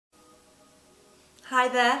Hi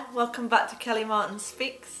there, welcome back to Kelly Martin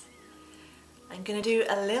Speaks. I'm going to do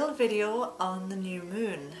a little video on the new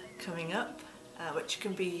moon coming up, which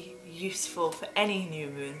can be useful for any new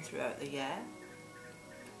moon throughout the year.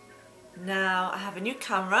 Now I have a new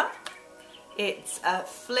camera. It's a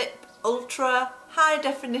Flip Ultra High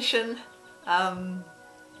Definition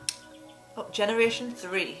Generation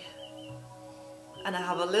 3. And I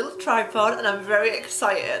have a little tripod and I'm very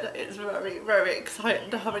excited. It's very exciting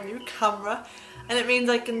to have a new camera, and it means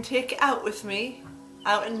I can take it out with me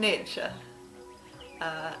out in nature.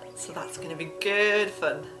 So that's going to be good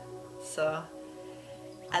fun. So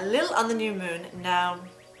a little on the new moon. Now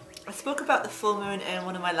I spoke about the full moon in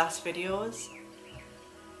one of my last videos.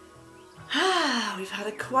 We've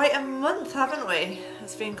had quite a month, haven't we?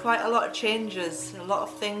 There's been quite a lot of changes, a lot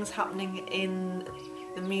of things happening in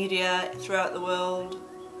the media throughout the world.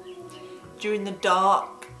 During the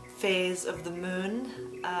dark phase of the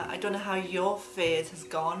moon, I don't know how your phase has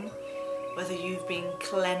gone, whether you've been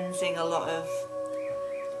cleansing a lot of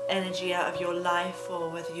energy out of your life or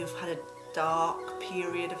whether you've had a dark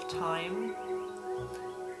period of time.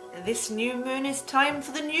 And this new moon is time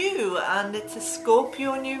for the new, and it's a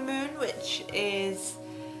Scorpio new moon, which is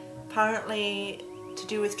apparently to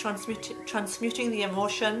do with transmuting the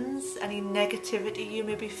emotions, any negativity you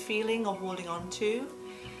may be feeling or holding on to.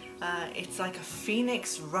 It's like a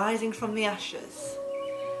phoenix rising from the ashes.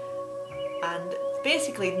 And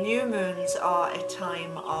basically new moons are a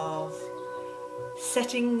time of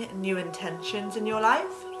setting new intentions in your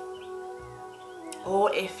life,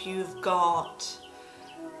 or if you've got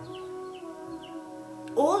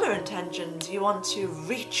older intentions you want to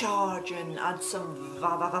recharge and add some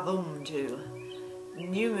va-va-va-boom to,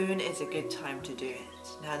 new moon is a good time to do it.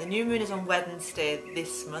 Now the new moon is on Wednesday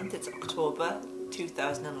this month. It's October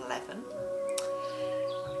 2011.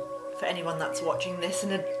 For anyone that's watching this in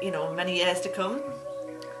many years to come.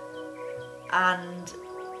 And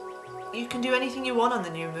you can do anything you want on the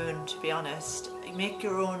new moon, to be honest. You make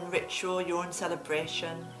your own ritual, your own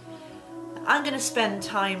celebration. I'm going to spend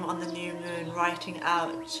time on the new moon writing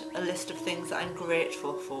out a list of things that I'm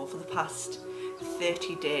grateful for the past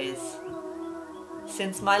 30 days.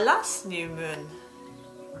 Since my last new moon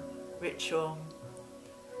ritual.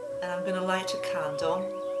 And I'm going to light a candle.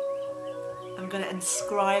 I'm going to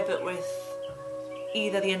inscribe it with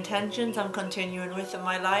either the intentions I'm continuing with in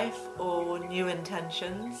my life or new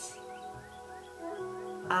intentions.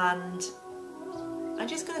 And I'm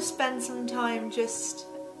just going to spend some time just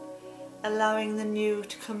allowing the new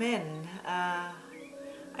to come in. I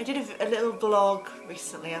did a little blog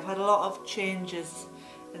recently. I've had a lot of changes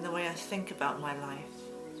in the way I think about my life,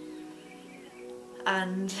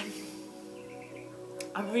 and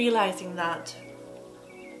I'm realising that,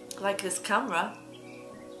 like this camera,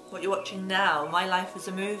 what you're watching now, my life is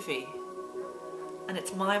a movie, and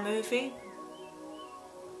it's my movie,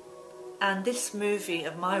 and this movie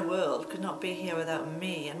of my world could not be here without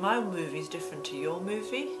me, and my movie is different to your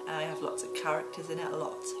movie. I have lots of characters in it,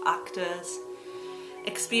 lots of actors,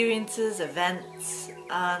 experiences, events,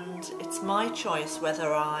 and it's my choice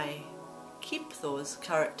whether I keep those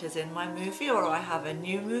characters in my movie or I have a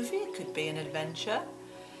new movie. It could be an adventure.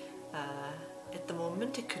 At the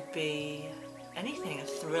moment it could be anything, a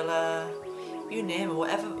thriller, you name it,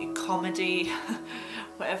 whatever, comedy,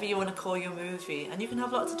 whatever you want to call your movie, and you can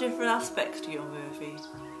have lots of different aspects to your movie.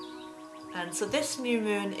 And so this new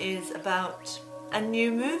moon is about a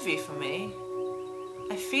new movie for me.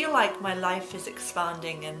 I feel like my life is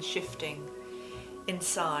expanding and shifting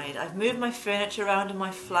inside. I've moved my furniture around in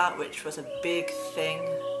my flat, which was a big thing.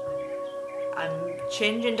 I'm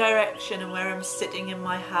changing direction and where I'm sitting in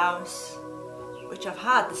my house, which I've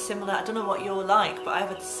had the similar, I don't know what you're like, but I've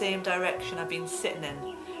had the same direction I've been sitting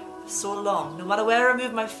in for so long. No matter where I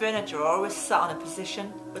move my furniture, I always sat on a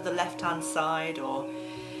position with the left hand side, or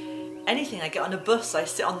anything. I get on a bus, I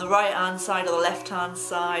sit on the right hand side or the left hand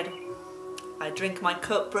side. I drink my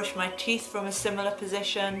cup, brush my teeth from a similar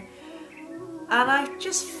position, and I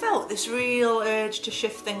just felt this real urge to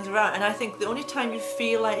shift things around. And I think the only time you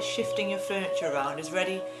feel like shifting your furniture around is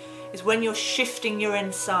when you're shifting your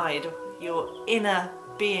inside, your inner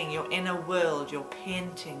being, your inner world, your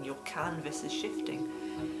painting, your canvas is shifting.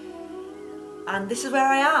 And this is where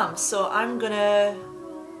I am, so I'm gonna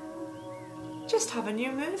just have a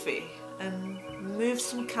new movie and move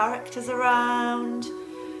some characters around,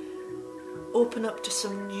 open up to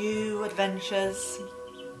some new adventures.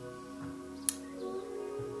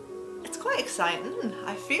 It's quite exciting.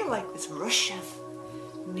 I feel like this rush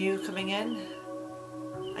of new coming in.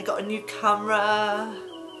 I got a new camera,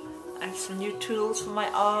 I have some new tools for my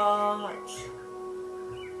art,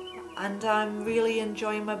 and I'm really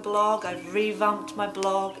enjoying my blog. I've revamped my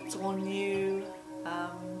blog, it's all new.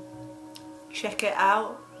 Check it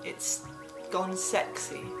out, it's gone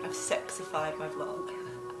sexy. I've sexified my blog.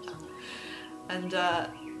 And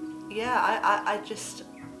yeah,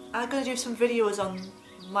 I'm going to do some videos on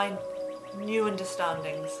my new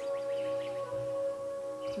understandings,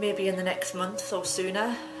 maybe in the next month or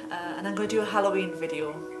sooner, and I'm going to do a Halloween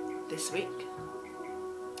video this week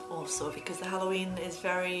also, because the Halloween is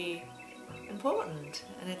very important,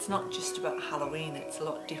 and it's not just about Halloween, it's a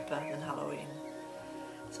lot deeper than Halloween.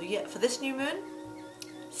 So yeah, for this new moon,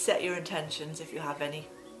 set your intentions if you have any,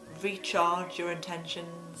 recharge your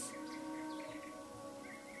intentions,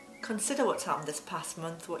 consider what's happened this past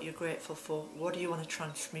month, what you're grateful for, what do you want to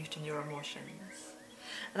transmute in your emotions.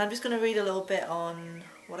 And I'm just going to read a little bit on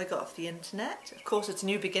what I got off the internet. Of course, it's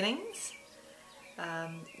new beginnings.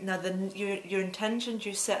 Now your intentions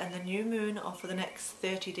you set in the new moon are for the next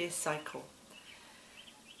 30-day cycle.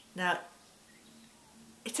 Now,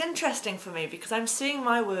 it's interesting for me because I'm seeing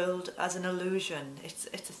my world as an illusion. It's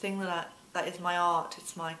a thing that is my art,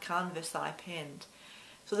 it's my canvas that I paint.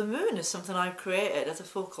 So the moon is something I've created as a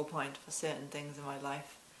focal point for certain things in my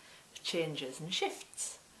life. It changes and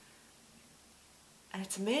shifts. And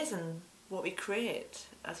it's amazing what we create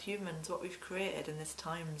as humans, what we've created in this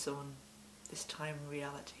time zone, this time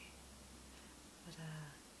reality. But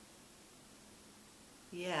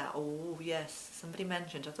yeah, oh yes, somebody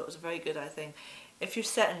mentioned, I thought it was very good, I think, if you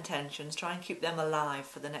set intentions, try and keep them alive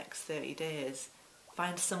for the next 30 days.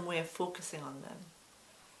 Find some way of focusing on them.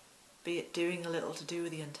 Be it doing a little to do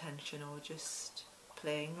with the intention or just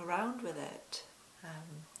playing around with it.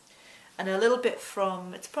 And a little bit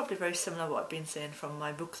from, it's probably very similar to what I've been saying from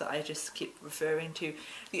my book that I just keep referring to,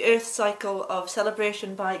 The Earth Cycle of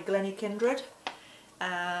Celebration by Glennie Kindred.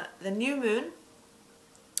 The new moon,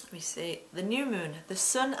 let me see, the new moon, the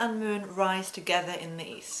sun and moon rise together in the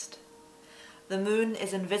east. The moon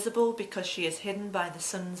is invisible because she is hidden by the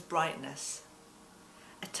sun's brightness.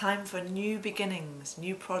 A time for new beginnings,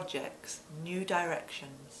 new projects, new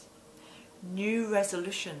directions, new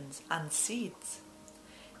resolutions and seeds.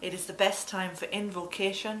 It is the best time for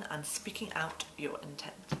invocation and speaking out your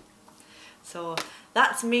intent. So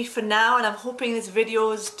that's me for now, and I'm hoping this video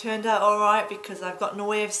has turned out alright because I've got no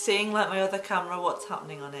way of seeing like my other camera what's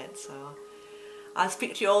happening on it. So I'll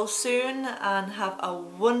speak to you all soon, and have a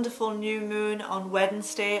wonderful new moon on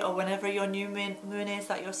Wednesday or whenever your new moon is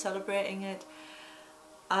that you're celebrating it.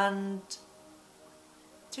 And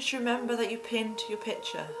just remember that you paint your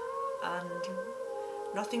picture, and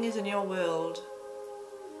nothing is in your world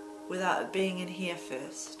without it being in here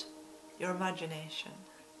first, your imagination.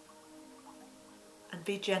 And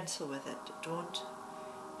be gentle with it.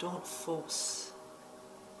 Don't force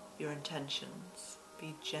your intentions.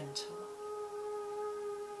 Be gentle.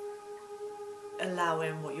 Allow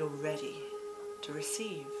in what you're ready to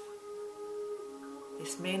receive.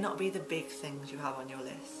 This may not be the big things you have on your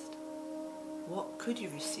list. What could you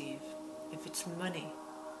receive? If it's money,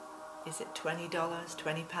 is it $20,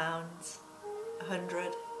 £20,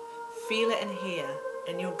 100? Feel it in here,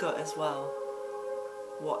 in your gut as well.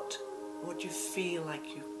 What do you feel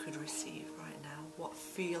like you could receive right now? What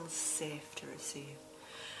feels safe to receive?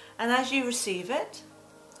 And as you receive it,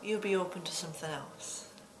 you'll be open to something else.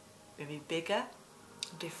 Maybe bigger,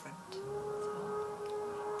 different.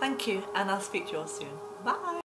 So, thank you, and I'll speak to you all soon. Bye!